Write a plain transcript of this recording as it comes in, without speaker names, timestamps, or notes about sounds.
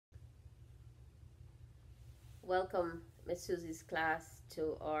Welcome, Miss Susie's class,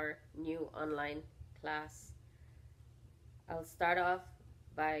 to our new online class. I'll start off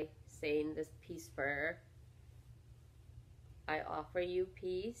by saying this peace prayer. I offer you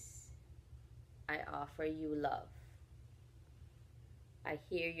peace. I offer you love. I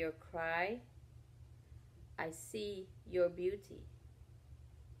hear your cry. I see your beauty.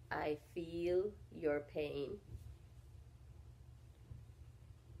 I feel your pain.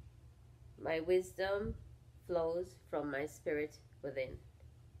 My wisdom flows from my spirit within.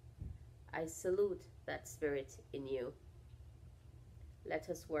 I salute that spirit in you. Let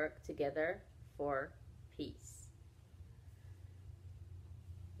us work together for peace.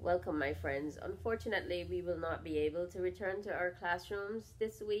 Welcome, my friends. Unfortunately, we will not be able to return to our classrooms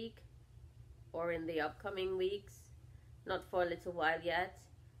this week or in the upcoming weeks, not for a little while yet.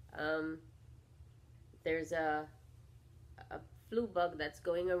 There's a flu bug that's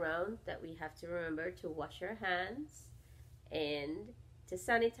going around that we have to remember to wash our hands and to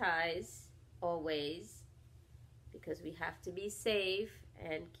sanitize always, because we have to be safe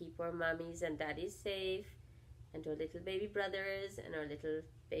and keep our mommies and daddies safe, and our little baby brothers and our little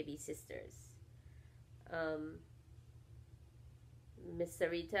baby sisters. Miss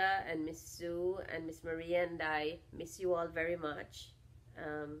Sarita and Miss Sue and Miss Maria and I miss you all very much.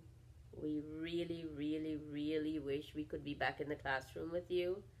 We really wish we could be back in the classroom with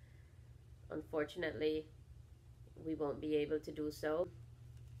you. Unfortunately, we won't be able to do so.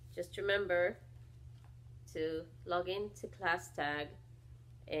 Just remember to log in to ClassTag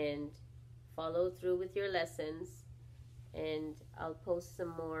and follow through with your lessons, and I'll post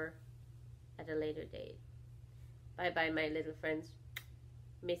some more at a later date. Bye bye, my little friends.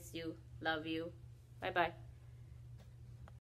 Miss you, love you. Bye bye.